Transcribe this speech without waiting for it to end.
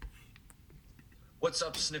What's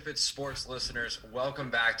up, Snippet Sports listeners?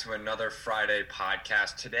 Welcome back to another Friday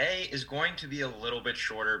podcast. Today is going to be a little bit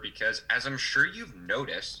shorter because, as I'm sure you've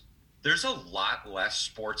noticed, there's a lot less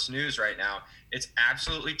sports news right now. It's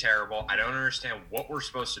absolutely terrible. I don't understand what we're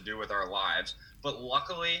supposed to do with our lives. But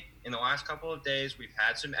luckily, in the last couple of days, we've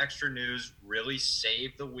had some extra news, really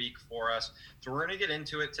saved the week for us. So we're going to get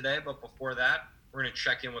into it today. But before that, we're going to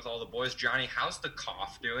check in with all the boys. Johnny, how's the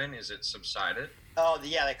cough doing? Is it subsided? Oh,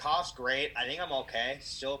 yeah, the cough's great. I think I'm okay.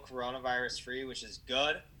 Still coronavirus-free, which is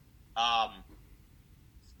good.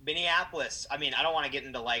 Minneapolis, I mean, I don't want to get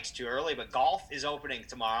into likes too early, but golf is opening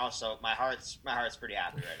tomorrow, so my heart's pretty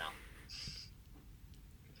happy right now.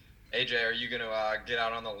 AJ, are you going to get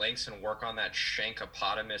out on the links and work on that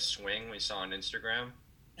shankopotamus swing we saw on Instagram?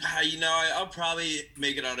 I'll probably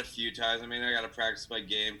make it out a few times. I mean, I got to practice my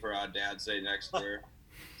game for Dad's Day next year.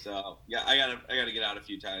 So, yeah, I gotta get out a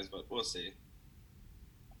few times, but we'll see.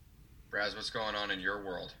 Braz, what's going on in your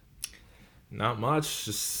world? Not much.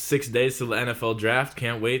 Just 6 days till the NFL draft.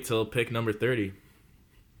 Can't wait till pick number 30.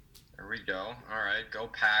 There we go. All right, go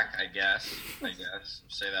Pack, I guess.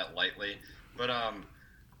 Say that lightly. But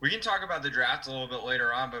we can talk about the draft a little bit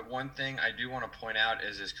later on, but one thing I do want to point out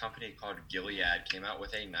is this company called Gilead came out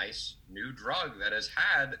with a nice new drug that has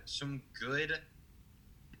had some good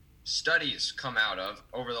studies come out of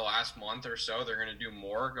over the last month or so. They're going to do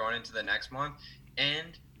more going into the next month.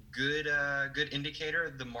 And good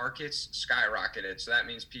indicator, the market's skyrocketed. So that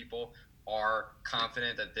means people are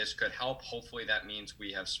confident that this could help. Hopefully that means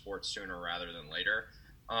we have sports sooner rather than later.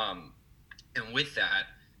 And with that,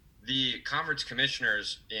 the conference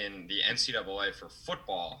commissioners in the NCAA for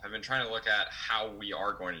football have been trying to look at how we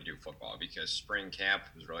are going to do football because spring camp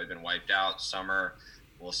has really been wiped out. Summer,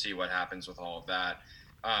 we'll see what happens with all of that.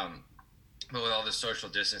 But with all the social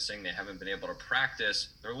distancing, they haven't been able to practice.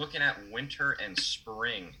 They're looking at winter and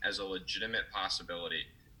spring as a legitimate possibility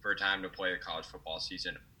for a time to play a college football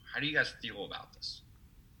season. How do you guys feel about this?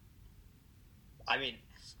 I mean,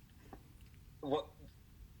 what?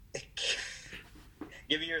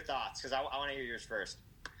 Give me your thoughts, because I want to hear yours first.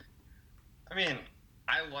 I mean,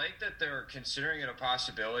 I like that they're considering it a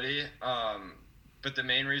possibility, but the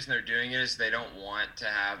main reason they're doing it is they don't want to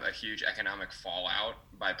have a huge economic fallout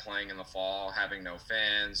by playing in the fall, having no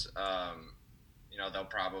fans.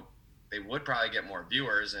 They would probably get more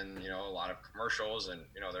viewers and, a lot of commercials and,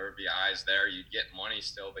 there would be eyes there. You'd get money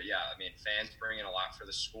still. But, yeah, I mean, fans bring in a lot for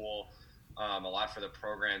the school, a lot for the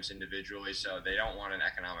programs individually. So they don't want an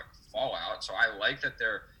economic fallout. So I like that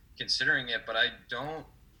they're considering it, but I don't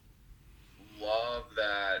love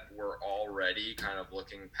that we're already kind of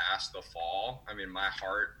looking past the fall. I mean, my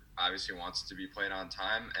heart obviously wants to be played on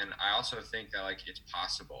time, and I also think that it's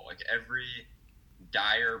possible. Every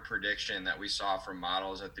dire prediction that we saw from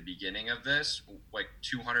models at the beginning of this,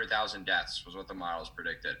 200,000 deaths was what the models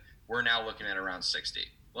predicted. We're now looking at around 60.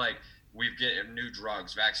 We've get new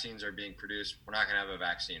drugs, vaccines are being produced. We're not going to have a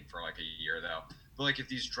vaccine for a year though. But if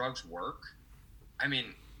these drugs work, I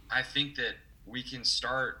mean, I think that we can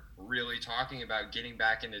start really talking about getting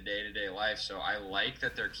back into day-to-day life. So I like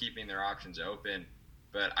that they're keeping their options open,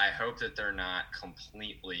 but I hope that they're not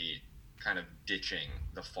completely kind of ditching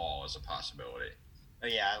the fall as a possibility. Oh,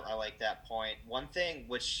 yeah, I like that point. One thing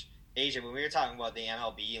which, Asia, when we were talking about the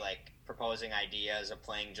MLB, proposing ideas of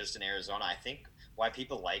playing just in Arizona, I think why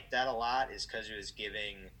people like that a lot is because it was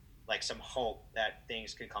giving some hope that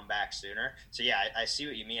things could come back sooner. So yeah, I see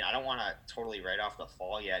what you mean. I don't want to totally write off the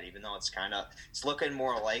fall yet, even though it's looking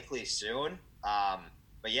more likely soon.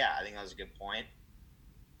 But yeah, I think that was a good point.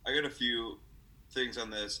 I got a few things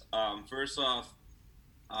on this. First off,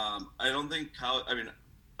 I don't think college. I mean,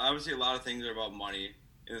 obviously a lot of things are about money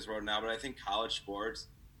in this world now, but I think college sports,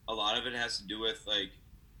 a lot of it has to do with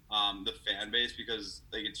the fan base because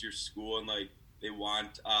it's your school and they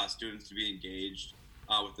want students to be engaged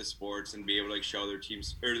with the sports and be able to show their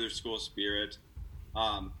teams or their school spirit. So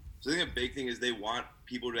I think a big thing is they want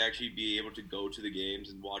people to actually be able to go to the games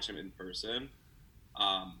and watch them in person.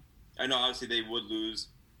 I know obviously they would lose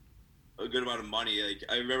a good amount of money.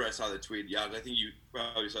 I remember I saw the tweet. Yeah, I think you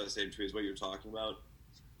probably saw the same tweet as what you were talking about.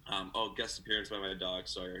 Guest appearance by my dog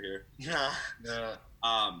Sawyer here. Yeah.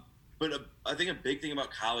 But I think a big thing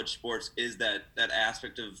about college sports is that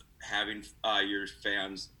aspect of having your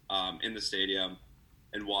fans in the stadium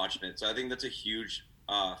and watching it. So I think that's a huge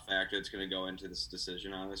factor that's going to go into this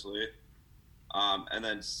decision, honestly. And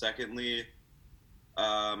then secondly,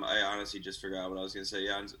 I honestly just forgot what I was going to say.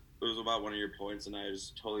 Yeah, it was about one of your points, and I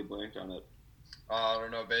just totally blanked on it. I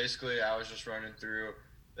don't know. Basically, I was just running through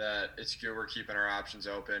that it's good we're keeping our options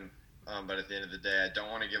open, but at the end of the day, I don't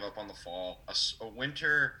want to give up on the fall. A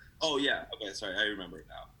winter... Oh, yeah. Okay, sorry. I remember it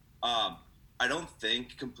now. I don't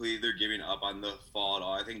think completely they're giving up on the fall at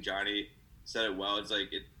all. I think Johnny said it well. It's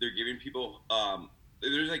like they're giving people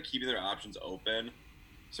they're just like keeping their options open,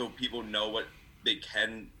 so people know what they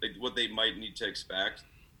can, like what they might need to expect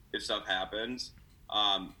if stuff happens.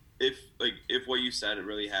 If what you said it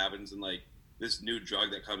really happens, and like this new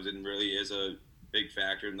drug that comes in really is a big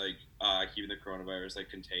factor in like keeping the coronavirus like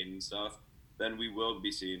contained and stuff, then we will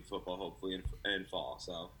be seeing football hopefully in fall.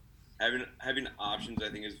 So having options, I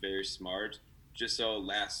think, is very smart, just so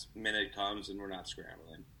last minute comes and we're not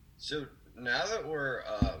scrambling. So now that we're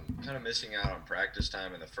kind of missing out on practice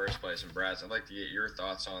time in the first place, and Braz, I'd like to get your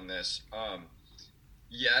thoughts on this.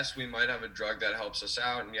 Yes, we might have a drug that helps us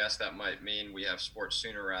out, and yes, that might mean we have sports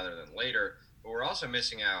sooner rather than later, but we're also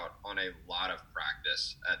missing out on a lot of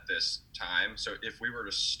practice at this time. So if we were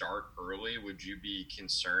to start early, would you be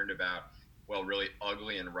concerned about, well, really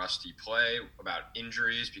ugly and rusty play, about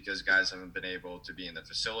injuries because guys haven't been able to be in the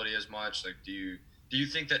facility as much? Like, do you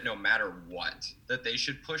think that no matter what, that they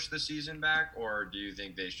should push the season back, or do you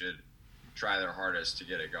think they should try their hardest to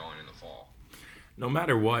get it going in the fall? No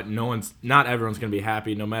matter what, not everyone's going to be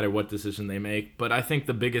happy no matter what decision they make. But I think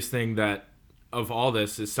the biggest thing that of all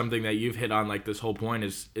this is something that you've hit on, like this whole point,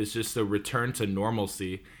 is just a return to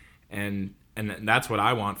normalcy. And that's what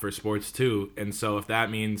I want for sports too. And so if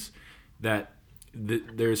that means that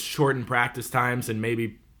there's shortened practice times and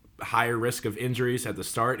maybe higher risk of injuries at the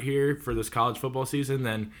start here for this college football season,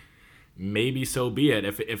 then maybe so be it.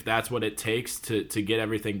 If that's what it takes to get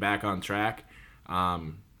everything back on track.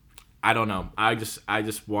 I don't know. I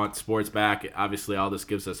just want sports back. Obviously, all this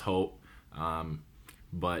gives us hope,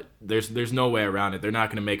 but there's no way around it. They're not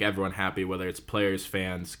going to make everyone happy, whether it's players,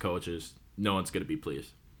 fans, coaches. No one's going to be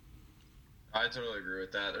pleased. I totally agree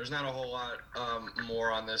with that. There's not a whole lot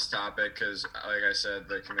more on this topic because, like I said,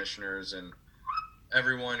 the commissioners and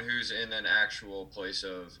everyone who's in an actual place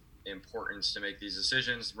of importance to make these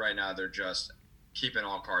decisions right now, they're just keeping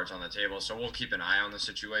all cards on the table. So we'll keep an eye on the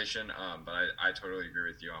situation. But I totally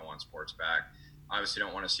agree with you. I want sports back. Obviously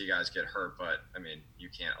don't want to see guys get hurt, but I mean, you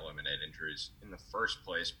can't eliminate injuries in the first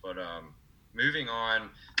place. But moving on,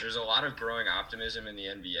 there's a lot of growing optimism in the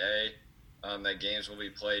NBA that games will be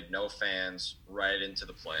played no fans right into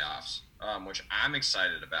the playoffs, which I'm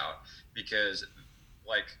excited about because,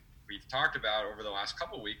 like we've talked about over the last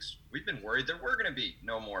couple of weeks, we've been worried there were going to be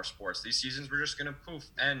no more sports. These seasons were just going to poof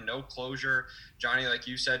and no closure. Johnny, like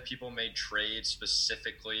you said, people made trades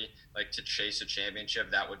specifically like to chase a championship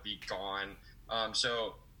that would be gone.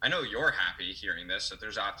 So I know you're happy hearing this, that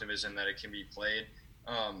there's optimism that it can be played.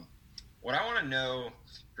 What I want to know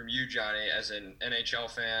from you, Johnny, as an NHL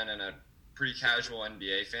fan and a pretty casual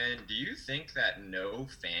NBA fan, do you think that no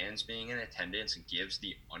fans being in attendance gives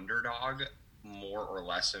the underdog more or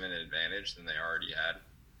less of an advantage than they already had?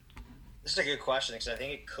 This is a good question because I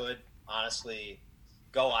think it could honestly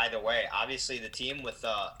go either way. Obviously, the team with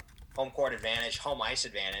home court advantage, home ice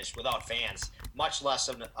advantage, without fans, much less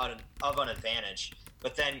of an advantage.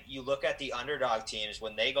 But then you look at the underdog teams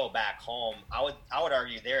when they go back home. I would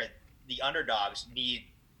argue the underdogs need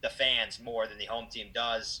the fans more than the home team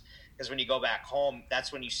does, because when you go back home,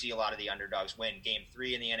 that's when you see a lot of the underdogs win. Game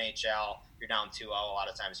 3 in the NHL, you're down 2-0. A lot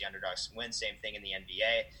of times the underdogs win. Same thing in the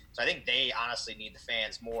NBA. So I think they honestly need the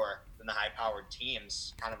fans more than the high-powered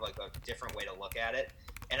teams, kind of like a different way to look at it.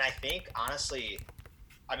 And I think, honestly,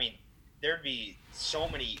 I mean, there'd be so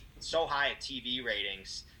high TV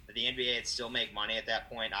ratings that the NBA would still make money at that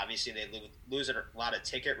point. Obviously, they lose a lot of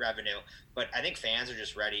ticket revenue, but I think fans are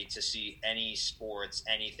just ready to see any sports,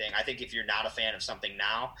 anything. I think if you're not a fan of something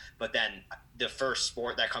now, but then the first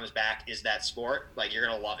sport that comes back is that sport, like, you're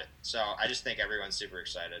going to love it. So I just think everyone's super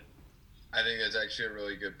excited. I think that's actually a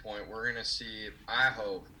really good point. We're going to see, I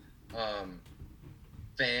hope,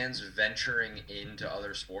 fans venturing into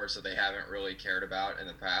other sports that they haven't really cared about in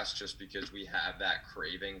the past, just because we have that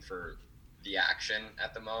craving for the action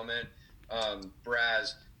at the moment.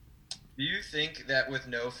 Braz, do you think that with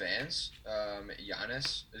no fans,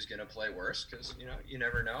 Giannis is going to play worse? Because, you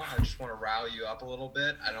never know. I just want to rile you up a little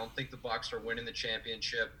bit. I don't think the Bucks are winning the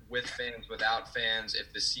championship with fans, without fans.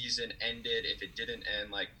 If the season ended, if it didn't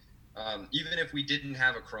end, even if we didn't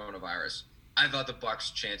have a coronavirus, I thought the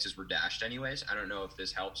Bucks' chances were dashed anyways. I don't know if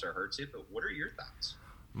this helps or hurts it, but what are your thoughts?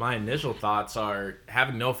 My initial thoughts are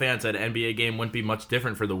having no fans at an NBA game wouldn't be much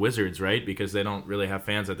different for the Wizards, right? Because they don't really have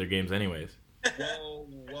fans at their games anyways.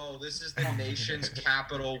 Whoa, this is the nation's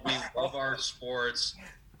capital. We love our sports.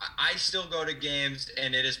 I still go to games,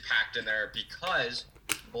 and it is packed in there because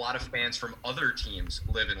a lot of fans from other teams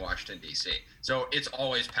live in Washington, D.C. So it's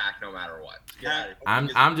always packed no matter what.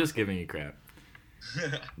 I'm just giving you crap.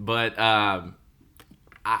 But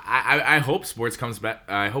I hope sports comes back.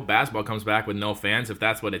 I hope basketball comes back with no fans if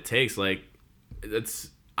that's what it takes. Like, it's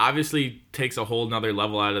obviously takes a whole nother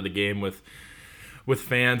level out of the game with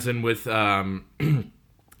fans and with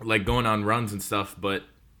like going on runs and stuff. But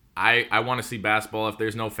I want to see basketball. If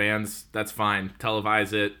there's no fans, that's fine.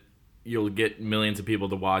 Televise it. You'll get millions of people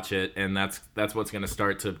to watch it, and that's what's going to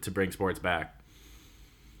start to bring sports back.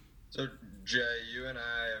 So, Jay, you and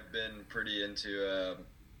I have been pretty into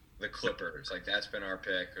the Clippers. Like, that's been our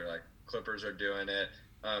pick. Or, like, Clippers are doing it.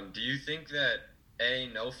 Do you think that, A,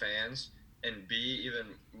 no fans, and B, even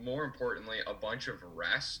more importantly, a bunch of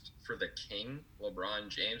rest for the king, LeBron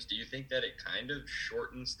James, do you think that it kind of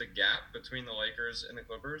shortens the gap between the Lakers and the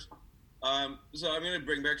Clippers? So I'm going to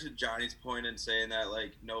bring back to Johnny's point and saying that,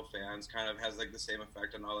 like, no fans kind of has, like, the same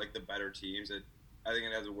effect on all, like, the better teams. I think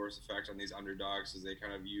it has a worse effect on these underdogs as they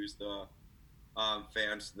kind of use the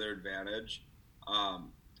fans to their advantage.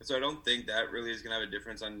 So I don't think that really is going to have a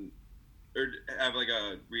difference on – or have, like,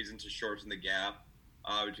 a reason to shorten the gap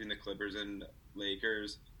between the Clippers and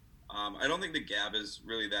Lakers. I don't think the gap is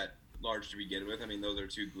really that large to begin with. I mean, those are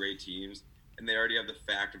two great teams, and they already have the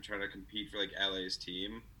fact of trying to compete for, like, LA's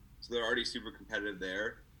team. So they're already super competitive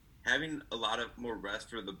there. Having a lot of more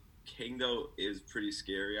rest for the king, though, is pretty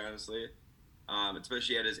scary, honestly,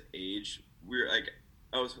 especially at his age.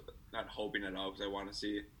 I was not hoping at all because I want to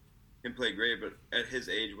see him play great, but at his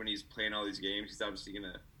age, when he's playing all these games, he's obviously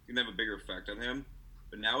gonna have a bigger effect on him.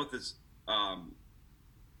 But now with this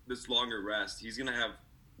this longer rest, he's gonna have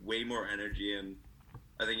way more energy, and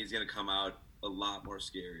I think he's gonna come out a lot more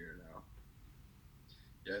scarier now.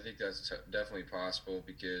 Yeah, I think that's definitely possible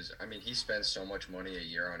because, I mean, he spends so much money a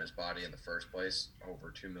year on his body in the first place,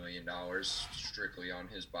 over $2 million strictly on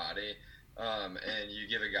his body. And you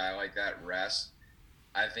give a guy like that rest,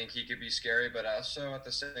 I think he could be scary, but also at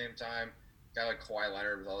the same time, a guy like Kawhi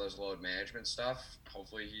Leonard with all this load management stuff,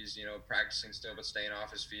 hopefully he's, practicing still but staying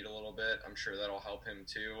off his feet a little bit. I'm sure that'll help him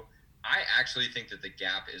too. I actually think that the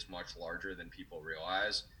gap is much larger than people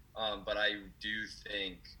realize, but I do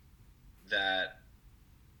think that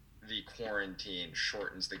the quarantine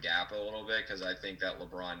shortens the gap a little bit because I think that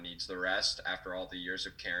LeBron needs the rest after all the years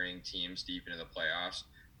of carrying teams deep into the playoffs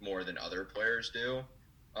more than other players do.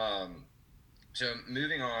 So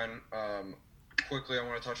moving on, quickly I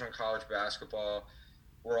want to touch on college basketball.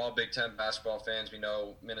 We're all Big Ten basketball fans. We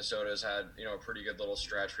know Minnesota's had a pretty good little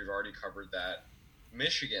stretch. We've already covered that.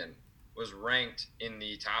 Michigan was ranked in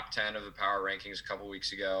the top 10 of the power rankings a couple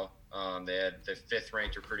weeks ago. They had the 5th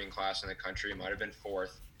ranked recruiting class in the country. It might have been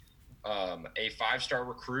 4th. A 5-star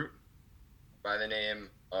recruit by the name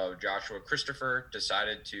of Joshua Christopher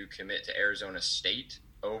decided to commit to Arizona State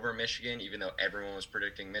over Michigan, even though everyone was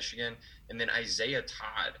predicting Michigan. And then Isaiah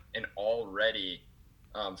Todd, an already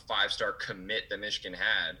 5-star commit that Michigan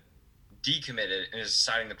had, decommitted and is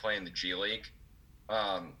deciding to play in the G League.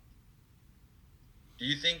 Do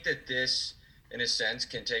you think that this, in a sense,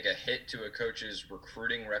 can take a hit to a coach's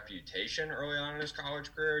recruiting reputation early on in his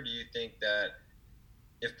college career? Or do you think that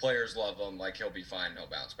if players love him, like, he'll be fine, he'll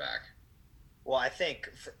bounce back? Well, I think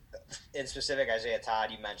in specific, Isaiah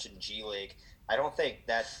Todd, you mentioned G League. I don't think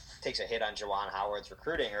that takes a hit on Juwan Howard's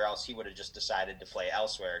recruiting, or else he would have just decided to play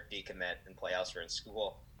elsewhere, decommit, and play elsewhere in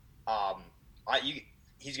school.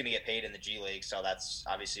 He's going to get paid in the G League, so that's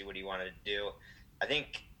obviously what he wanted to do. I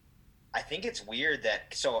think it's weird that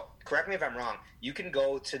 – so correct me if I'm wrong. You can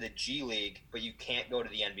go to the G League, but you can't go to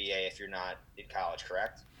the NBA if you're not in college,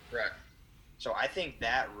 correct? Correct. So I think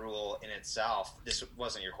that rule in itself, this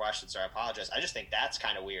wasn't your question, so I apologize. I just think that's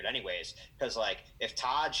kind of weird anyways, because, like, if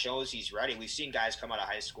Todd shows he's ready, we've seen guys come out of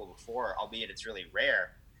high school before, albeit it's really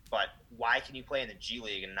rare, but why can you play in the G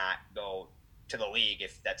League and not go to the league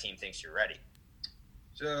if that team thinks you're ready?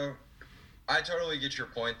 So I totally get your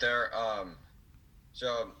point there.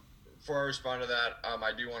 So before I respond to that,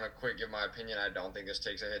 I do want to quick give my opinion. I don't think this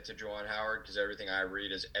takes a hit to Juwan Howard because everything I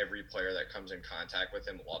read is every player that comes in contact with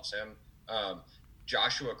him loves him.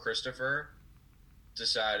 Joshua Christopher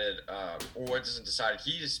decided,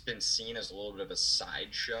 he's been seen as a little bit of a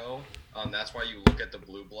sideshow. That's why you look at the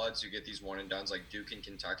Blue Bloods, you get these one-and-dones like Duke and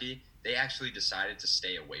Kentucky. They actually decided to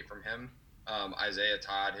stay away from him. Isaiah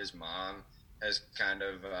Todd, his mom, has kind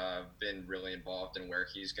of been really involved in where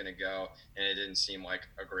he's going to go, and it didn't seem like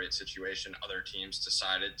a great situation. Other teams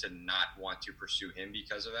decided to not want to pursue him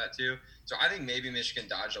because of that too. So I think maybe Michigan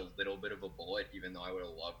dodged a little bit of a bullet, even though I would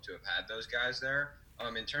have loved to have had those guys there.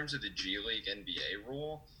 In terms of the G League NBA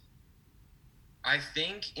rule, I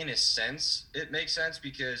think in a sense it makes sense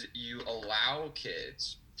because you allow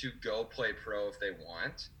kids to go play pro if they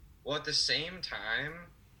want. Well, at the same time,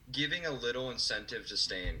 giving a little incentive to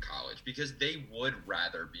stay in college, because they would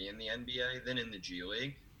rather be in the NBA than in the G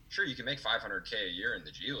League. Sure, you can make $500K a year in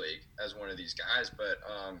the G League as one of these guys, but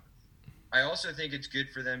I also think it's good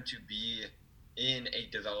for them to be in a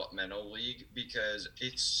developmental league, because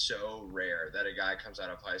it's so rare that a guy comes out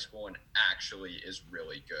of high school and actually is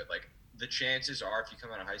really good. Like, the chances are, if you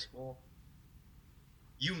come out of high school,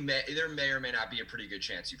 there may or may not be a pretty good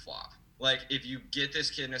chance you flop. Like, if you get this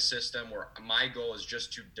kid in a system where my goal is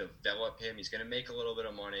just to develop him, he's going to make a little bit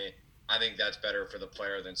of money, I think that's better for the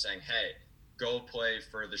player than saying, hey, go play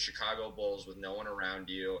for the Chicago Bulls with no one around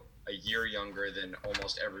you, a year younger than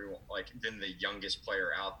almost everyone, like, than the youngest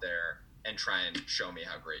player out there, and try and show me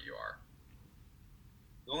how great you are.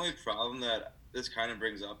 The only problem that this kind of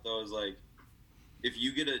brings up, though, is, like, if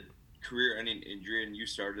you get a career-ending injury and you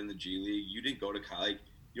started in the G League, you didn't go to college,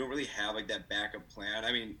 you don't really have, like, that backup plan.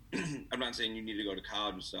 I mean, I'm not saying you need to go to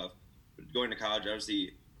college and stuff, but going to college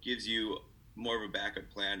obviously gives you more of a backup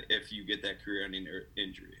plan if you get that career-ending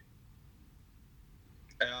injury.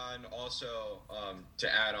 And also,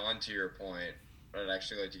 to add on to your point, I'd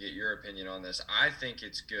actually like to get your opinion on this. I think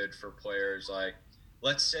it's good for players like,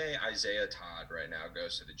 let's say Isaiah Todd right now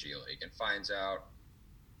goes to the G League and finds out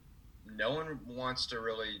no one wants to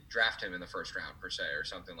really draft him in the first round, per se, or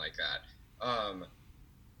something like that.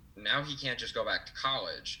 Now he can't just go back to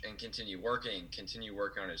college and continue working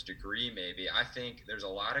on his degree maybe. I think there's a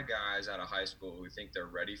lot of guys out of high school who think they're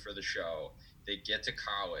ready for the show. They get to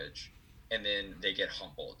college, and then they get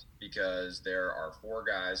humbled because there are 4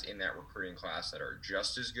 guys in that recruiting class that are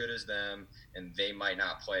just as good as them, and they might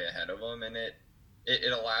not play ahead of them. And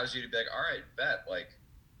it allows you to be like, all right, bet, like,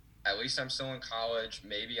 at least I'm still in college.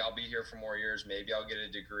 Maybe I'll be here for more years. Maybe I'll get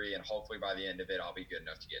a degree, and hopefully by the end of it, I'll be good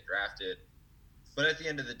enough to get drafted. But at the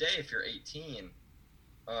end of the day, if you're 18,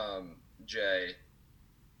 Jay,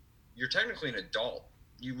 you're technically an adult.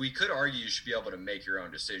 We could argue you should be able to make your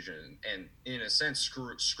own decision and, in a sense,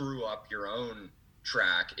 screw up your own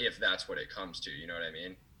track if that's what it comes to. You know what I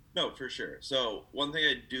mean? No, for sure. So one thing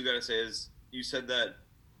I do got to say is, you said that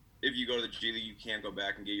if you go to the G League, you can't go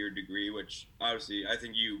back and get your degree, which obviously I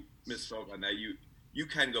think you misspoke on that. You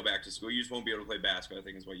can go back to school. You just won't be able to play basketball, I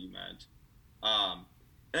think is what you meant.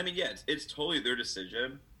 I mean, yeah, it's totally their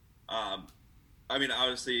decision. I mean,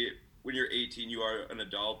 obviously, when you're 18, you are an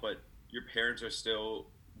adult, but your parents are still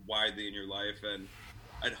widely in your life, and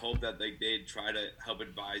I'd hope that they'd try to help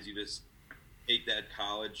advise you to take that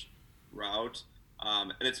college route.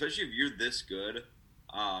 And especially if you're this good,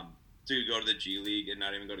 to go to the G League and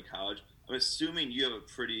not even go to college, I'm assuming you have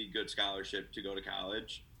a pretty good scholarship to go to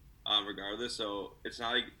college, regardless. So it's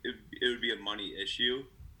not like it would be a money issue.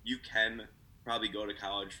 You can probably go to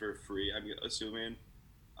college for free, I'm assuming,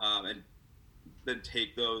 and then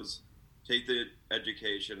take the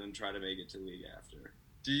education and try to make it to the league after.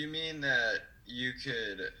 Do you mean that you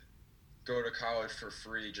could go to college for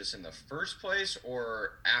free just in the first place,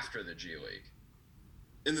 or after the G League?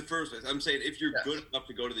 In the first place. I'm saying if you're good enough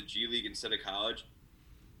to go to the G League instead of college,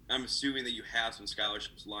 I'm assuming that you have some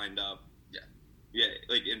scholarships lined up. Yeah,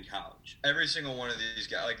 like in college. Every single one of these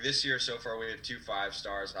guys, like this year so far, we have 2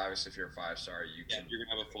 5-stars. Obviously, if you're a 5-star, you're gonna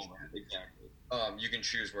have a full run. Exactly. You can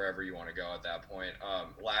choose wherever you want to go at that point.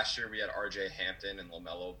 Last year we had RJ Hampton and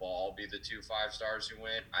LaMelo Ball be the 2 5-stars who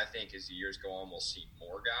went. I think as the years go on, we'll see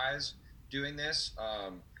more guys doing this.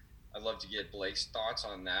 I'd love to get Blake's thoughts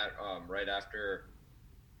on that. Right after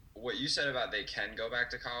what you said about they can go back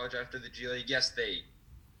to college after the G League. Yes, they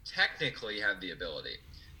technically have the ability.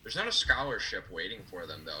 There's not a scholarship waiting for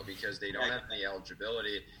them, though, because they don't have any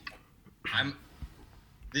eligibility.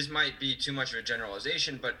 This might be too much of a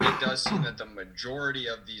generalization, but it does seem that the majority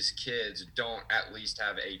of these kids don't at least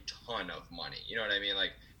have a ton of money. You know what I mean?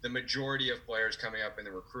 Like, the majority of players coming up in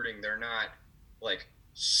the recruiting, they're not, like,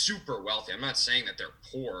 super wealthy. I'm not saying that they're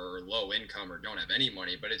poor or low income or don't have any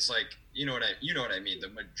money, but it's like, you know what I mean? The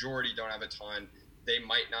majority don't have a ton. They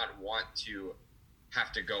might not want to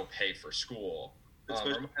have to go pay for school.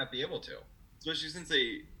 Or might not be able to. Especially since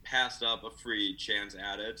they passed up a free chance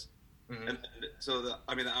at it. Mm-hmm. And so, the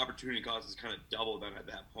opportunity cost is kind of double then at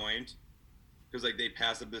that point. Because, like, they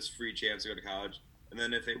passed up this free chance to go to college. And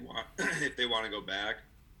then if they want to go back,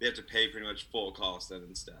 they have to pay pretty much full cost then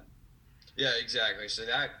instead. Yeah, exactly. So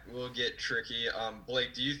that will get tricky.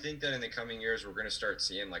 Blake, do you think that in the coming years we're going to start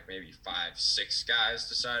seeing, like, maybe 5-6 guys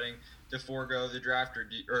deciding to forego the draft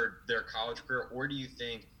or their college career? Or do you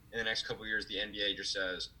think in the next couple of years, the NBA just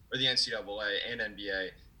says, or the NCAA and NBA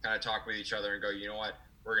kind of talk with each other and go, you know what,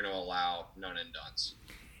 we're going to allow none and dones?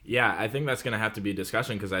 Yeah, I think that's going to have to be a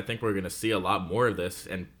discussion because I think we're going to see a lot more of this.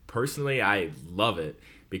 And personally, I love it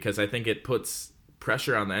because I think it puts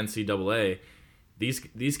pressure on the NCAA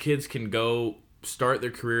these kids can go start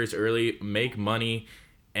their careers early, make money,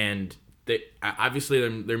 and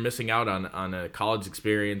obviously they're missing out on a college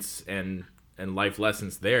experience and life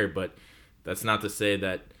lessons there. But that's not to say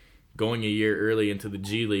that going a year early into the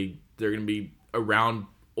G League, they're going to be around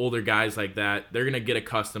older guys like that. They're going to get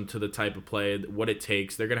accustomed to the type of play, what it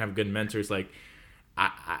takes. They're going to have good mentors. Like,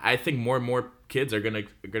 I think more and more kids are going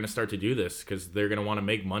to start to do this because they're going to want to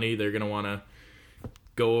make money. They're going to want to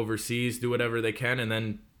go overseas, do whatever they can, and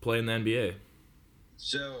then play in the NBA.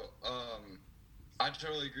 So, I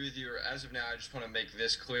totally agree with you. As of now, I just want to make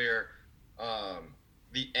this clear.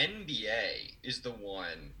 The NBA is the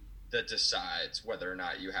one that decides whether or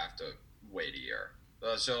not you have to wait a year.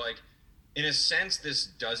 So, like, in a sense, this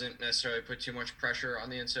doesn't necessarily put too much pressure on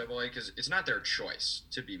the NCAA because it's not their choice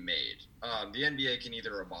to be made. The NBA can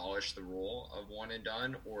either abolish the rule of one and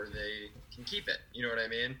done or they can keep it. You know what I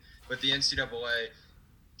mean? But the NCAA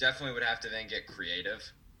definitely would have to then get creative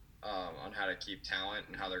on how to keep talent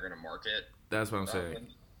and how they're going to market. That's what I'm saying.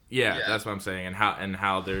 Yeah, that's what I'm saying, and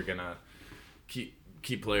how they're going to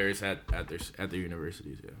keep players at their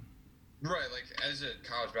universities. Yeah. Right. Like, as a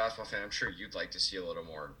college basketball fan, I'm sure you'd like to see a little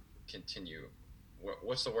more continue.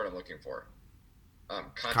 What's the word I'm looking for?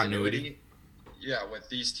 Continuity. Yeah, with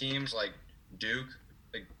these teams like Duke,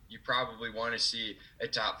 like you probably want to see a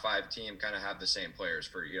top 5 team kind of have the same players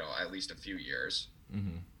for at least a few years.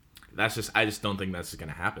 Mm-hmm. I just don't think that's going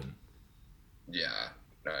to happen. Yeah,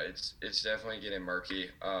 no, it's definitely getting murky.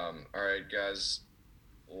 All right, guys.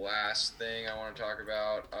 Last thing I want to talk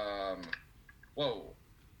about. Whoa,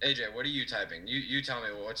 AJ, what are you typing? You tell me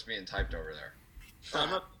what's being typed over there.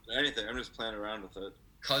 I'm not doing anything. I'm just playing around with it.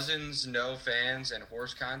 Cousins, no fans, and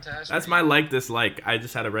horse contest? That's my dislike. I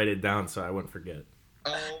just had to write it down so I wouldn't forget.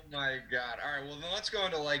 Oh, my God. All right, well, then let's go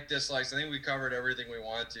into dislikes. I think we covered everything we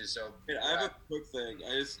wanted to. So I have a quick thing.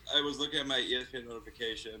 I was looking at my ESPN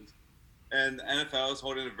notifications, and the NFL is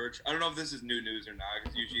holding a virtual – I don't know if this is new news or not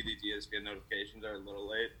because usually these ESPN notifications are a little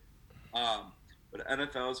late. But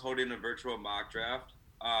NFL is holding a virtual mock draft,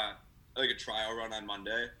 like a trial run on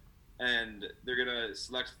Monday. And they're gonna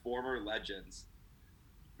select former legends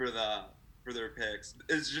for their picks.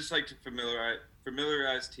 It's just like to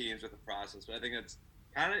familiarize teams with the process. But I think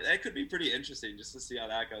that could be pretty interesting just to see how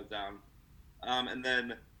that goes down. And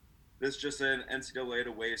then this just an NCAA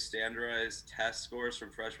to waive standardized test scores from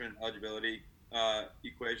freshman eligibility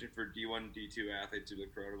equation for D1, D2 athletes due to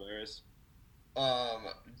coronavirus.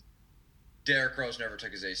 Derrick Rose never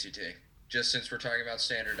took his ACT. Just since we're talking about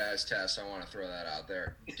standardized tests, I want to throw that out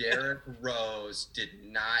there. Derrick Rose did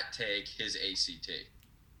not take his ACT.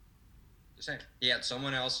 Just saying. He had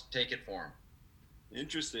someone else take it for him.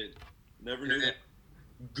 Interesting. Never knew that.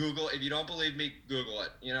 Google, if you don't believe me, Google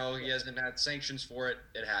it. He hasn't had sanctions for it.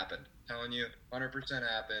 It happened. I'm telling you, 100%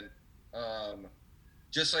 happened.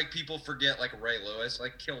 Just like people forget, like Ray Lewis,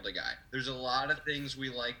 like killed a guy. There's a lot of things we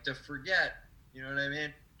like to forget. You know what I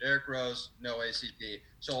mean? Derrick Rose, no ACT.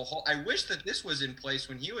 So I wish that this was in place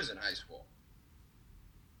when he was in high school.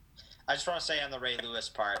 I just want to say on the Ray Lewis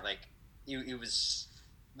part, like, it was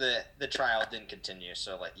the trial didn't continue.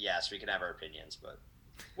 So, like, yes, we can have our opinions, but.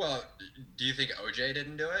 Well, do you think OJ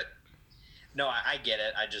didn't do it? No, I get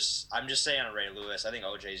it. I'm just saying on Ray Lewis. I think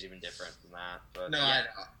OJ's even different than that. But no, yeah.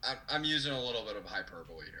 I'm using a little bit of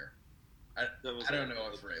hyperbole here. I don't know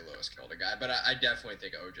if Ray Lewis killed a guy, but I definitely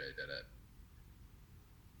think OJ did it.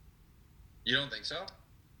 You don't think so?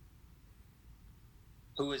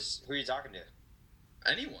 Who are you talking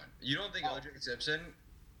to? Anyone. You don't think O.J. Simpson?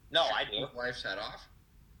 No, I do. His wife's head off?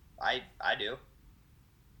 I do.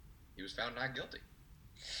 He was found not guilty.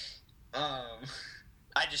 My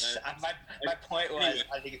point was,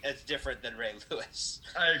 I think it's different than Ray Lewis.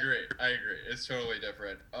 I agree. It's totally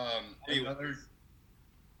different.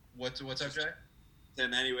 What's up, Jay?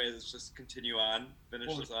 Then anyways, let's just continue on.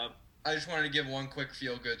 Finish this up. I just wanted to give one quick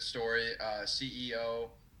feel-good story. CEO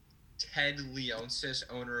Ted Leonsis,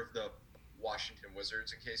 owner of the Washington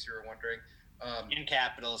Wizards, in case you were wondering. And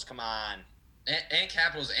Capitals, come on. And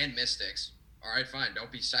Capitals and Mystics. All right, fine.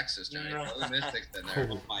 Don't be sexist, Johnny. Throw the Mystics in there.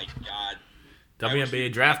 Oh, my God.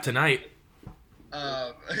 WNBA draft tonight.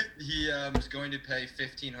 He is going to pay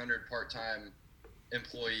 1,500 part-time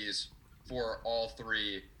employees for all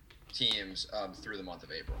 3 teams through the month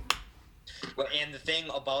of April. Well, and the thing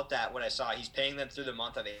about that, what I saw, he's paying them through the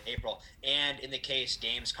month of April, and in the case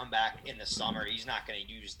games come back in the summer, he's not going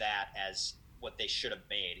to use that as what they should have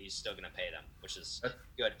made. He's still going to pay them, which is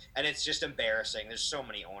good. And it's just embarrassing. There's so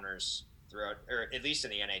many owners throughout, or at least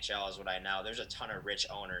in the NHL is what I know. There's a ton of rich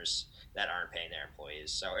owners that aren't paying their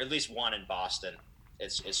employees. So at least one in Boston.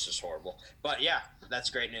 It's just horrible. But yeah, that's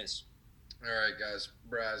great news. All right, guys.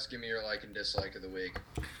 Braz, give me your like and dislike of the week.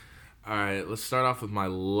 All right, let's start off with my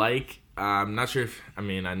like. I'm not sure if I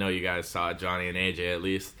know you guys saw Johnny and AJ at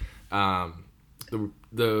least.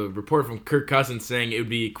 The report from Kirk Cousins saying it would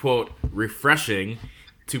be, quote, refreshing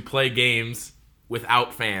to play games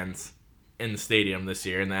without fans in the stadium this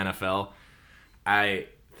year in the NFL. I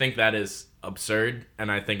think that is absurd,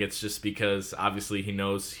 and I think it's just because obviously he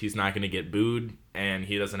knows he's not going to get booed and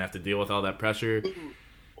he doesn't have to deal with all that pressure.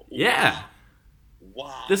 Yeah.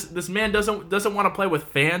 Wow. This man doesn't want to play with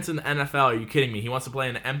fans in the NFL. Are you kidding me? He wants to play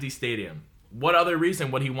in an empty stadium. What other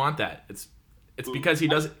reason would he want that? It's because he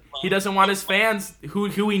doesn't want his fans who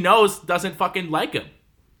he knows doesn't fucking like him.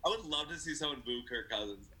 I would love to see someone boo Kirk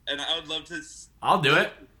Cousins, and I would love to. I'll do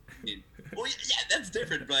it. Well, yeah, that's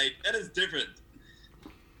different, Blake. That is different.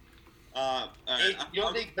 All right. Hey, you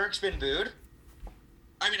don't think Kirk's been booed?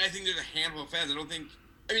 I mean, I think there's a handful of fans.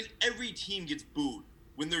 I mean, every team gets booed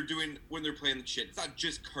when they're playing the shit. It's not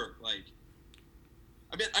just Kirk. Like,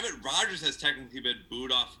 I bet Rodgers has technically been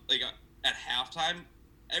booed off at halftime.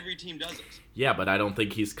 Every team does it. Yeah, but I don't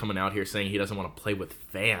think he's coming out here saying he doesn't want to play with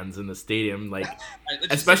fans in the stadium, like,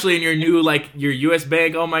 especially in your new your U.S.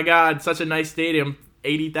 Bank. Oh my God, such a nice stadium,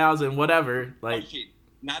 80,000, whatever. Like,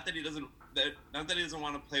 not that he doesn't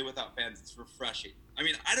want to play without fans. It's refreshing. I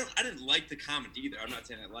mean, I didn't like the comment either. I'm not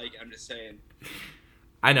saying I like it. I'm just saying.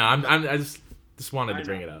 I know. I just wanted to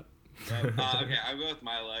bring it up. Okay, I'll go with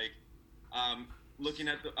my like. I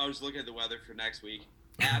was looking at the weather for next week.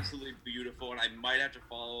 Absolutely beautiful, and I might have to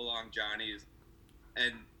follow along Johnny's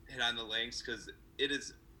and hit on the links because it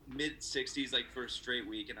is mid-60s like for a straight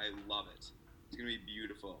week, and I love it. It's gonna be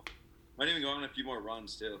beautiful. Might even go on a few more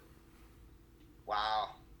runs too. Wow.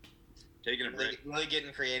 Taking a break. Really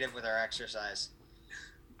getting creative with our exercise.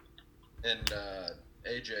 And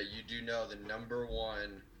AJ, you do know the number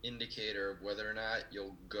one indicator of whether or not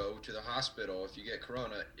you'll go to the hospital if you get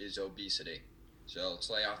corona is obesity. So let's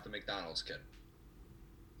lay off the McDonald's kid.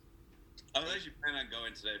 I was actually planning on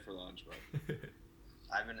going today for lunch, but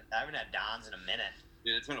I haven't had Don's in a minute.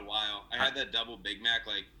 Dude, it's been a while. I had that double Big Mac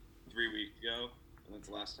like 3 weeks ago, and that's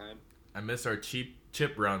the last time. I miss our cheap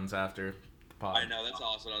chip runs after the pod. I know, that's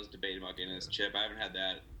also what I was debating about getting this chip. I haven't had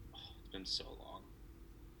that. Oh, it's been so long.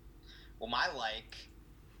 Well,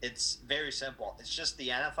 it's very simple. It's just the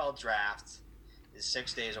NFL draft is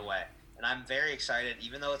 6 days away. And I'm very excited,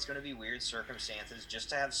 even though it's going to be weird circumstances, just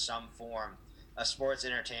to have some form of sports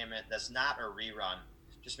entertainment that's not a rerun.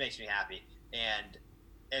 Just makes me happy. And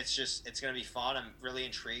it's going to be fun. I'm really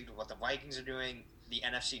intrigued with what the Vikings are doing, the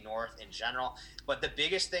NFC North in general. But the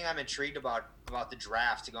biggest thing I'm intrigued about the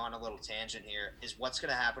draft, to go on a little tangent here, is what's going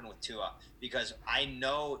to happen with Tua. Because I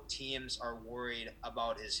know teams are worried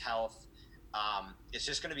about his health. It's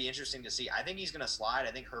just going to be interesting to see. I think he's going to slide.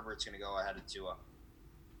 I think Herbert's going to go ahead of Tua.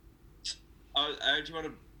 I actually want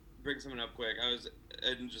to bring something up quick. I was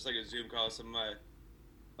in just like a Zoom call with some of my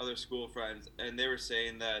other school friends, and they were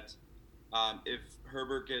saying that if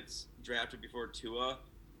Herbert gets drafted before Tua,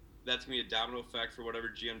 that's going to be a domino effect for whatever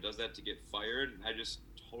GM does that to get fired. And I just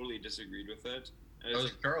totally disagreed with it. That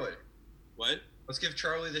was Charlie. What? Let's give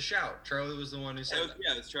Charlie the shout. Charlie was the one who said that.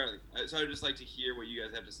 Yeah, it's Charlie. So I'd just like to hear what you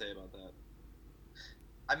guys have to say about that.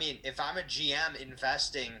 I mean, if I'm a GM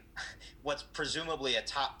investing what's presumably a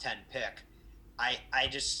top 10 pick,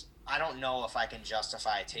 I don't know if I can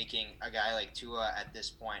justify taking a guy like Tua at this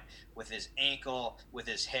point with his ankle, with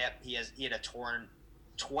his hip. He had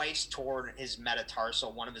twice torn his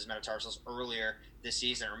metatarsal, one of his metatarsals earlier this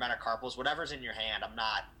season, or metacarpals, whatever's in your hand. I'm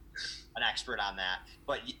not an expert on that.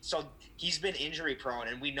 But so he's been injury prone,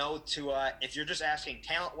 and we know Tua, if you're just asking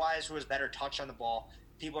talent-wise who has better touch on the ball,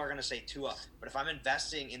 people are going to say Tua. But if I'm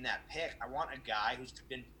investing in that pick, I want a guy who's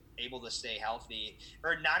been able to stay healthy,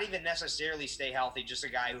 or not even necessarily stay healthy, just a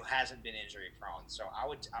guy who hasn't been injury prone. So I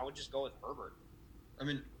would just go with Herbert. I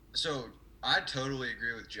mean, so I totally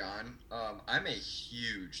agree with John. I'm a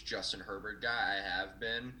huge Justin Herbert guy. I have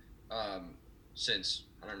been since,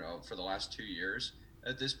 I don't know, for the last 2 years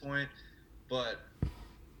at this point. But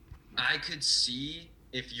I could see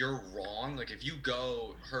if you're wrong, like if you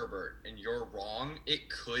go Herbert and you're wrong, it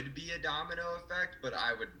could be a domino effect, but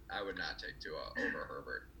I would not take Tua over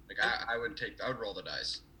Herbert. Like I would roll the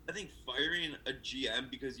dice. I think firing a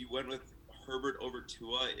GM because you went with Herbert over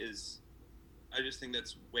Tua I just think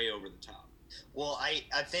that's way over the top. Well, I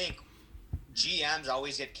think GMs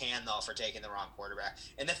always get canned though for taking the wrong quarterback.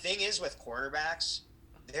 And the thing is with quarterbacks,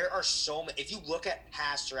 there are so many. If you look at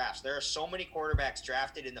past drafts, there are so many quarterbacks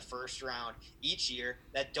drafted in the first round each year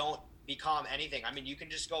that don't become anything. I mean, you can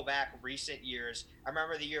just go back recent years. I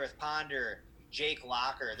remember the year with Ponder, Jake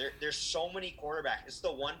Locker. There's so many quarterbacks. It's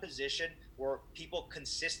the one position where people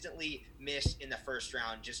consistently miss in the first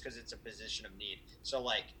round just because it's a position of need. So,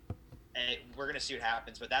 like, we're going to see what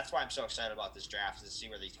happens. But that's why I'm so excited about this draft, is to see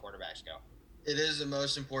where these quarterbacks go. It is the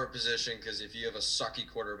most important position because if you have a sucky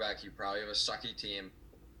quarterback, you probably have a sucky team.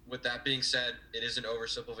 With that being said, it is an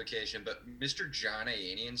oversimplification, but Mr. John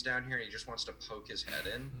Ayanian's down here and he just wants to poke his head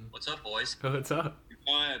in. What's up, boys? Oh, what's up?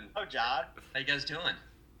 Fun. Oh, John. How you guys doing?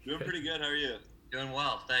 Doing pretty good. How are you? Doing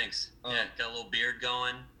well, thanks. Yeah, got a little beard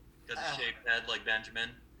going. Got the shaved head like Benjamin.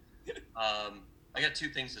 I got 2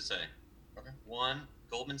 things to say. Okay. One,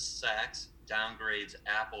 Goldman Sachs downgrades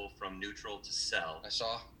Apple from neutral to sell. I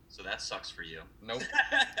saw. So that sucks for you. Nope.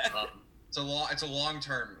 It's a long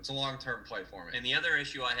term play for me. And the other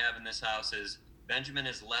issue I have in this house is Benjamin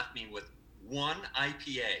has left me with 1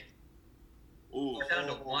 IPA. Ooh. We're down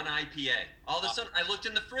to 1 IPA. All of a sudden, I looked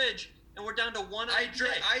in the fridge, and we're down to 1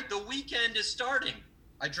 IPA. The weekend is starting.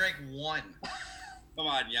 I drank 1. Come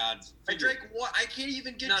on, Jans. I drank 1. I can't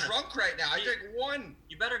even get drunk right now. I drank 1.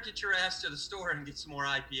 You better get your ass to the store and get some more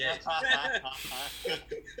IPAs.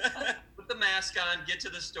 Put the mask on, get to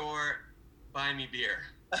the store, buy me beer.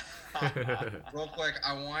 Real quick,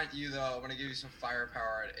 I want to give you some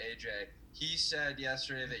firepower at AJ. He said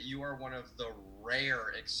yesterday that you are one of the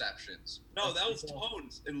rare exceptions. No, that was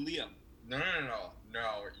Tones and Liam. No.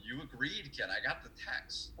 You agreed, kid. I got the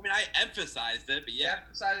text. I mean, I emphasized it, but yeah.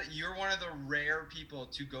 You're one of the rare people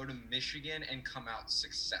to go to Michigan and come out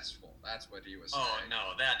successful. That's what he was saying. Oh,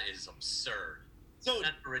 no, that is absurd. So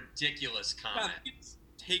that's a ridiculous comment.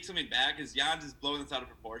 Take something back, because Jans is blowing this out of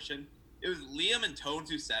proportion. It was Liam and Tones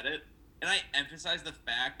who said it, and I emphasized the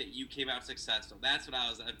fact that you came out successful. That's what I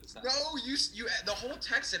was emphasizing. No, you the whole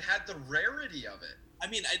text, it had the rarity of it. I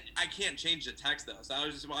mean, I can't change the text, though, so I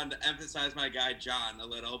was just wanting to emphasize my guy John a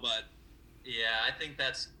little, but... Yeah, I think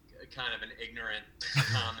that's kind of an ignorant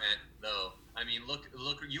comment, though. I mean, look,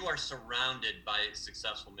 you are surrounded by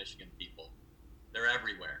successful Michigan people. They're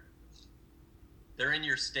everywhere. They're in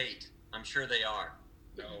your state. I'm sure they are.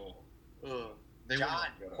 No. John,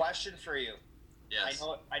 question for you. Yes.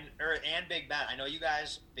 And Big Ben. I know you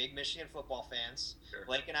guys, big Michigan football fans. Sure.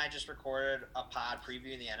 Blake and I just recorded a pod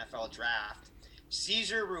previewing the NFL draft.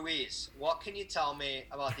 Cesar Ruiz, what can you tell me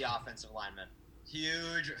about the offensive lineman?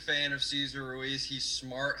 Huge fan of Cesar Ruiz. He's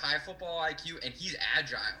smart, high football IQ, and he's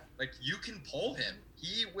agile. Like, you can pull him.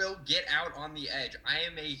 He will get out on the edge. I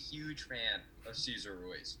am a huge fan of Cesar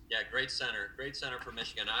Ruiz. Yeah, great center for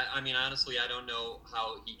Michigan. I mean, honestly, I don't know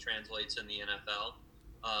how he translates in the NFL,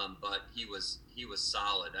 but he was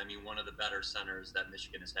solid. I mean, one of the better centers that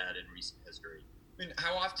Michigan has had in recent history. I mean,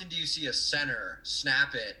 how often do you see a center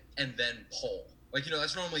snap it and then pull? Like,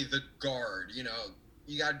 that's normally the guard.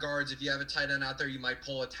 You got guards. If you have a tight end out there, you might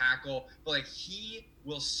pull a tackle. But, like, he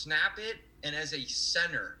will snap it and as a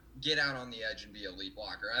center get out on the edge and be a lead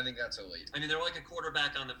blocker. I think that's elite. I mean, they're like a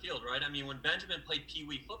quarterback on the field, right? I mean, when Benjamin played Pee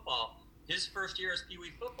Wee football, his first year as Pee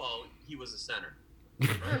Wee football, he was a center.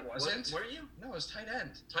 Right? It wasn't. Were you? No, it was tight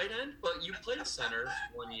end. Tight end? But you played center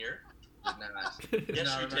one year. Did not.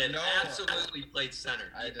 Yes, you did. No. Absolutely played center.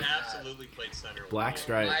 I did absolutely played center. Black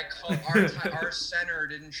stripe. Our center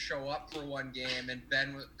didn't show up for one game, and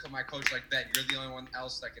my coach was like, Ben, you're the only one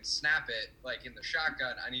else that can snap it, like in the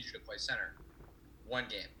shotgun. I need you to play center. One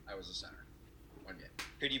game, I was a center. One game.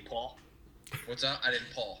 Could you pull? What's up? I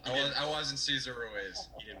didn't pull. I wasn't Cesar Ruiz.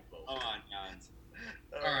 He didn't pull. Come on, Jans.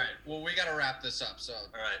 All right. Well, we got to wrap this up. So. All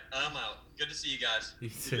right. I'm out. Good to see you guys.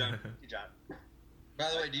 Good job. By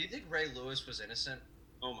the way, do you think Ray Lewis was innocent?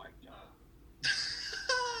 Oh, my God.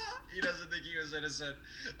 He doesn't think he was innocent.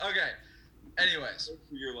 Okay. Anyways.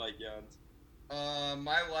 You're like, Jans.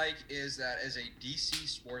 My like is that as a DC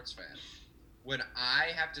sports fan, when I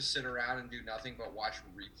have to sit around and do nothing but watch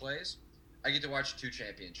replays, I get to watch 2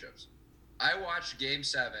 championships. I watched Game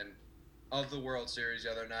 7 of the World Series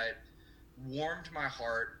the other night. Warmed my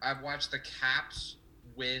heart. I've watched the Caps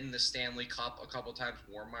win the Stanley Cup a couple times.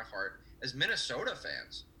 Warmed my heart. As Minnesota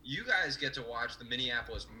fans, you guys get to watch the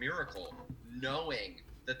Minneapolis Miracle knowing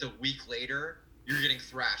that the week later you're getting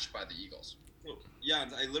thrashed by the Eagles. So,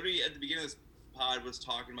 Jans, I literally, at the beginning of this pod, was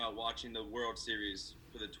talking about watching the World Series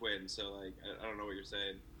for the Twins, so, like, I don't know what you're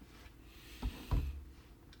saying.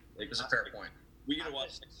 Like, It's a fair point. We get to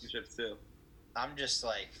watch championships, too. I'm just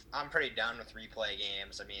like, I'm pretty done with replay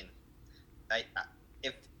games. I mean,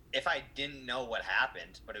 if I didn't know what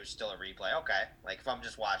happened, but it was still a replay, okay. Like, if I'm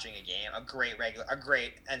just watching a game, a great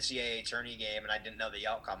NCAA tourney game, and I didn't know the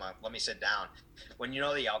outcome, let me sit down. When you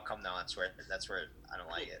know the outcome, though, that's where I don't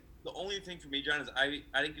like it. The only thing for me, John, is I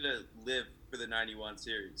didn't get to live for the '91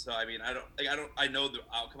 series, so I mean, I know the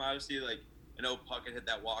outcome. Obviously, like, I know Puckett hit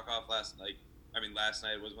that walk off last last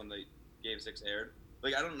night was when the Game 6 aired.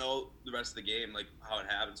 Like, I don't know the rest of the game, like, how it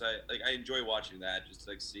happened. So, I enjoy watching that just to,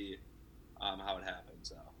 like, see how it happened.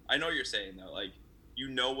 So, I know what you're saying, though. Like, you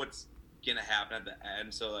know what's going to happen at the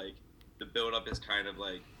end. So, like, the build-up is kind of,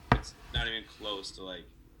 like, it's not even close to, like,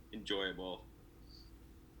 enjoyable.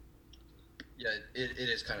 Yeah, it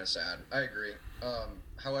is kind of sad. I agree.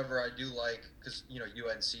 However, I do like, because,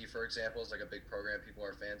 UNC, for example, is like a big program people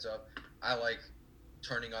are fans of. I like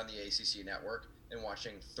turning on the ACC network and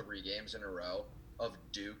watching 3 games in a row of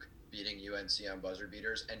Duke beating UNC on buzzer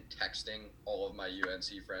beaters and texting all of my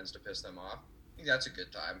UNC friends to piss them off. I think that's a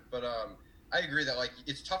good time. But I agree that, like,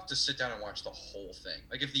 it's tough to sit down and watch the whole thing.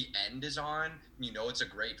 Like, if the end is on, it's a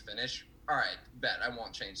great finish, all right, bet, I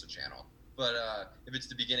won't change the channel. But if it's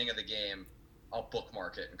the beginning of the game, I'll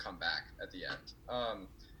bookmark it and come back at the end.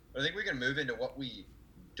 But I think we can move into what we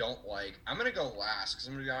don't like. I'm going to go last because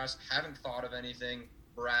I'm going to be honest, haven't thought of anything.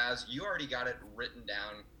 Braz, you already got it written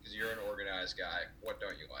down because you're an organized guy. What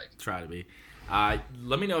don't you like? Try to be.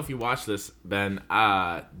 Let me know if you watched this, Ben.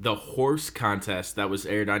 The horse contest that was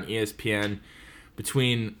aired on ESPN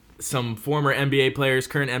between some former NBA players,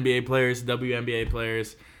 current NBA players, WNBA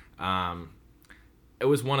players. It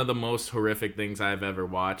was one of the most horrific things I've ever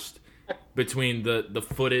watched. Between the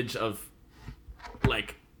footage of,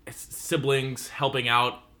 like, siblings helping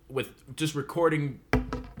out with just recording.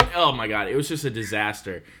 Oh my God, it was just a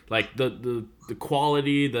disaster. Like, the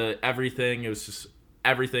quality, the everything, it was just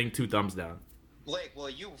everything 2 thumbs down. Blake,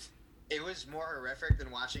 it was more horrific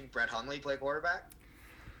than watching Brett Hundley play quarterback?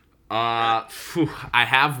 I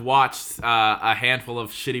have watched a handful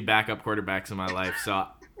of shitty backup quarterbacks in my life, so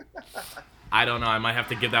I don't know. I might have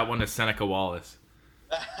to give that one to Seneca Wallace.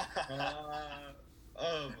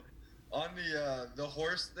 On the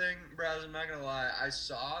horse thing, Braz, I'm not gonna lie. I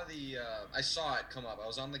saw it come up. I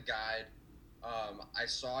was on the guide. I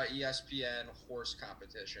saw ESPN horse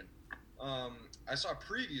competition. I saw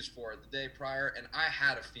previews for it the day prior, and I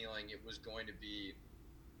had a feeling it was going to be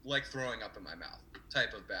like throwing up in my mouth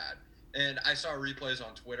type of bad. And I saw replays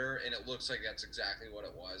on Twitter, and it looks like that's exactly what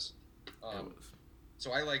it was.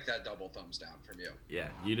 So I like that double thumbs down from you. Yeah,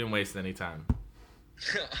 you didn't waste any time.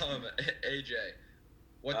 AJ,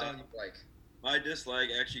 what don't you like? My dislike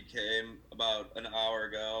actually came about an hour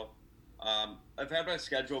ago. I've had my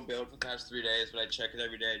schedule built for the past 3 days, but I check it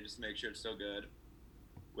every day just to make sure it's still good.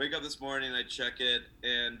 Wake up this morning, I check it,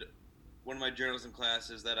 and one of my journalism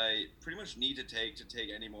classes that I pretty much need to take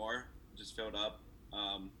anymore just filled up.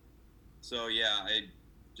 So yeah, I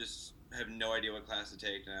just have no idea what class to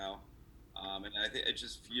take now. And I think it's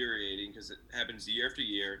just infuriating because it happens year after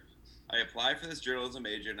year. I apply for this journalism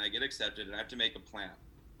major and I get accepted and I have to make a plan.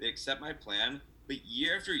 They accept my plan, but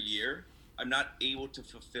year after year, I'm not able to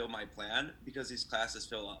fulfill my plan because these classes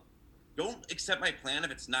fill up. Don't accept my plan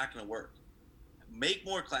if it's not going to work. Make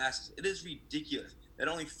more classes. It is ridiculous that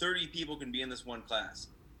only 30 people can be in this one class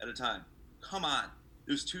at a time. Come on.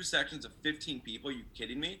 There's 2 sections of 15 people. Are you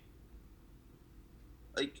kidding me?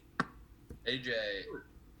 Like, AJ,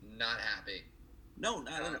 not happy. No,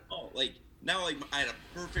 not at all. Like, now, like, I had a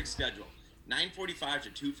perfect schedule. 9:45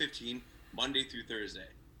 to 2:15, Monday through Thursday.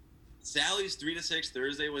 Sally's 3 to 6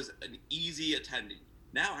 Thursday was an easy attending.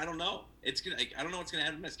 Now, I don't know. I don't know what's gonna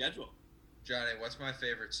happen to my schedule. Johnny, what's my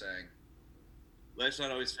favorite saying? Life's not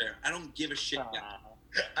always fair. I don't give a shit.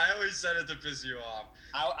 I always said it to piss you off.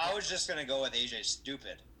 I was just gonna go with AJ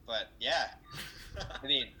stupid, but yeah. I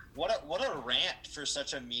mean, what a rant for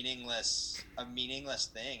such a meaningless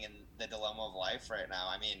thing in the dilemma of life right now.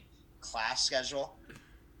 I mean, class schedule.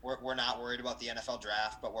 We're not worried about the NFL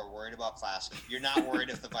draft, but we're worried about class. You're not worried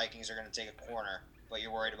if the Vikings are going to take a corner, but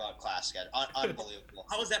you're worried about class schedule. Unbelievable.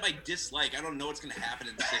 How is that my dislike? I don't know what's going to happen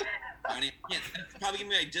in the city. It's probably going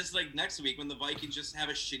to be my dislike next week when the Vikings just have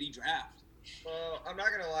a shitty draft. Well, I'm not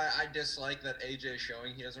going to lie. I dislike that AJ is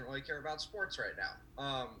showing he doesn't really care about sports right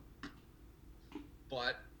now.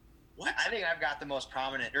 But what? I think I've got the most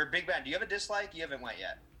prominent. Or Big Ben, do you have a dislike? You haven't went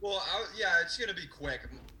yet. Well, it's going to be quick.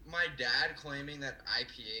 My dad claiming that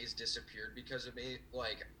IPAs disappeared because of me,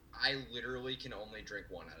 like, I literally can only drink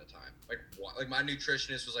one at a time. Like my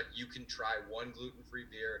nutritionist was like, you can try one gluten-free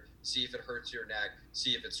beer, see if it hurts your neck,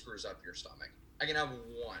 see if it screws up your stomach. I can have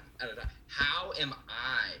one at a time. How am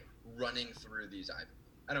I running through these IPAs?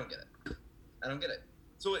 I don't get it.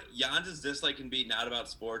 So Jan's dislike can be not about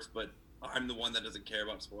sports, but I'm the one that doesn't care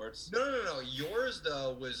about sports? No. Yours,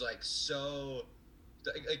 though, was like so,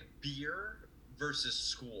 like beer versus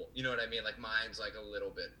school. You know what I mean? Like mine's like a little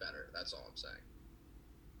bit better. That's all I'm saying.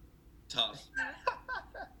 Tough.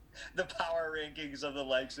 The power rankings of the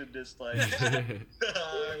likes and dislikes. I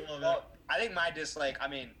love Well, I think my dislike,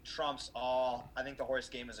 trumps all. I think the horse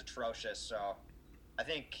game is atrocious. So, I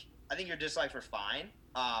think your dislikes were fine.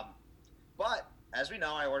 But as we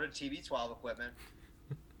know, I ordered TB12 equipment.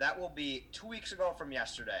 That will be 2 weeks ago from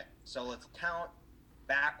yesterday. So let's count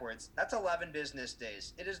backwards. That's 11 business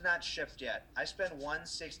days. It is not shipped yet. I spent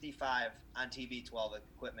 $165 on TB12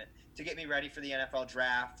 equipment to get me ready for the NFL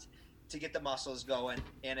draft, to get the muscles going,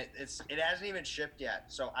 and it hasn't even shipped yet.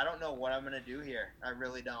 So I don't know what I'm gonna do here. I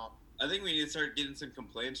really don't. I think we need to start getting some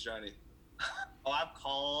complaints, Johnny. Oh, I've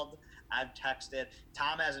called, I've texted.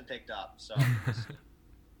 Tom hasn't picked up, so.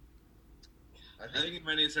 I think we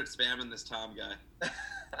might need to start spamming this Tom guy.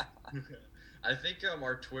 I think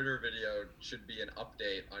our Twitter video should be an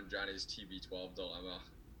update on Johnny's TB12 dilemma.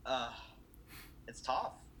 It's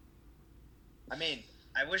tough. I mean,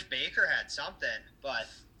 I wish Baker had something, but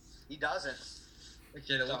he doesn't.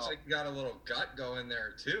 Okay, it looks like you got a little gut going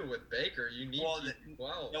there too with Baker. You need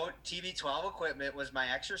TB12. TB12 equipment was my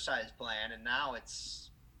exercise plan, and now it's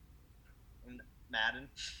Madden.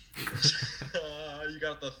 You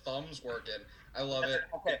got the thumbs working. I love it.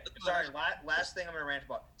 Okay, sorry. Last thing I'm gonna rant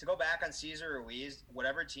about. To go back on Cesar Ruiz,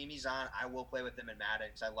 whatever team he's on, I will play with him in Madden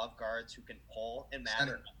because I love guards who can pull in Madden.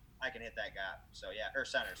 Center. I can hit that guy. So yeah, or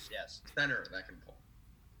centers. Yes. Center that can pull.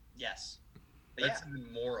 Yes. But That's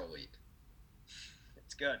even more elite.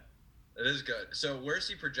 It's good. It is good. So where's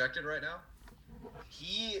he projected right now?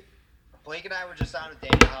 Blake and I were just on at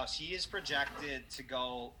Daniel House. He is projected to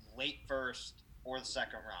go late first or the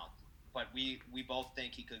second round, but we both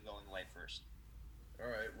think he could go in the late first. All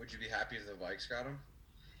right. Would you be happy if the Vikes got him?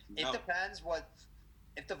 It depends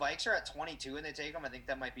if the Vikes are at 22 and they take him. I think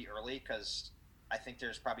that might be early because I think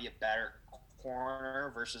there's probably a better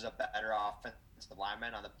corner versus a better offensive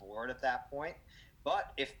lineman on the board at that point.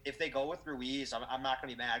 But if they go with Ruiz, I'm not going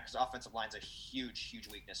to be mad because offensive line's a huge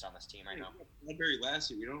weakness on this team right now. Bradbury last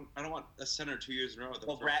year. I don't want a center 2 years in a row.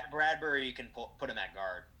 Well, Bradbury, you can put him at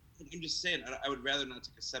guard. I'm just saying, I would rather not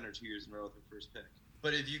take a center 2 years in a row with their first pick.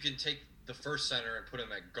 But if you can take the first center and put him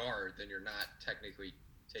at guard, then you're not technically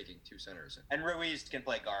taking two centers. And Ruiz can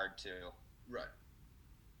play guard too. Right.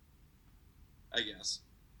 I guess.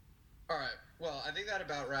 All right. Well, I think that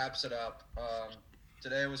about wraps it up.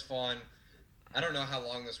 Today was fun. I don't know how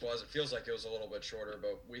long this was. It feels like it was a little bit shorter,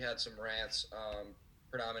 but we had some rants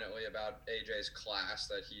predominantly about AJ's class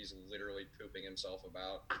that he's literally pooping himself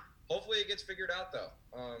about. Hopefully it gets figured out, though.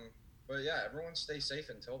 But, yeah, everyone stay safe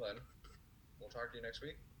until then. We'll talk to you next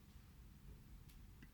week.